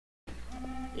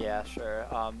Yeah, sure.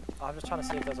 I'm just trying to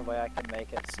see if there's a way I can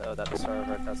make it so that the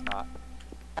server does not.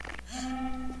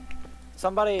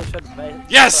 Somebody should make.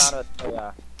 Yes! Around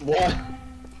with, What?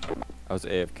 I was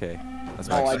AFK. That's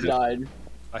Oh, I Max. died.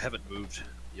 I haven't moved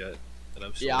yet, and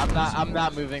I'm still Yeah, I'm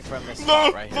not moving from this No,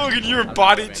 spot right here. look at your I'm not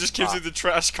body moving. just came through the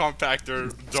trash compactor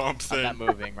dump I'm thing. not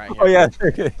moving right here. Oh yeah.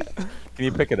 Can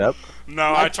you pick it up?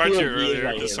 No, My I tried to POV is earlier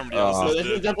right because here. somebody Oh. else So this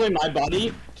is did. definitely my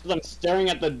body, because I'm staring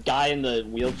at the guy in the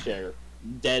wheelchair,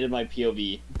 dead in my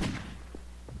POV.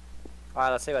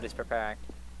 Alright, let's see what he's preparing.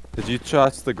 Did you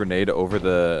toss the grenade over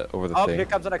the Oh, thing? here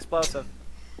comes an explosive.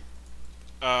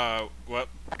 What,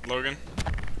 Logan?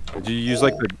 Did you use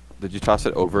like the? Did you toss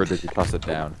it over? Or did you toss it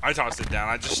down? I tossed it down.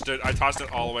 I tossed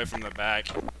it all the way from the back.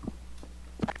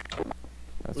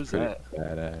 That's Who's pretty that?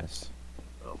 badass.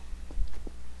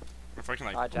 If I can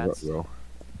like. Hi, gents. Bro.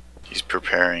 He's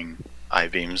preparing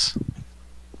I-beams.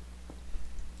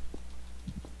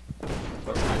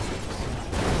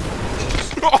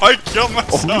 Oh, I killed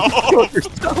myself!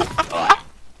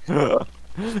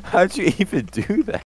 How'd you even do that?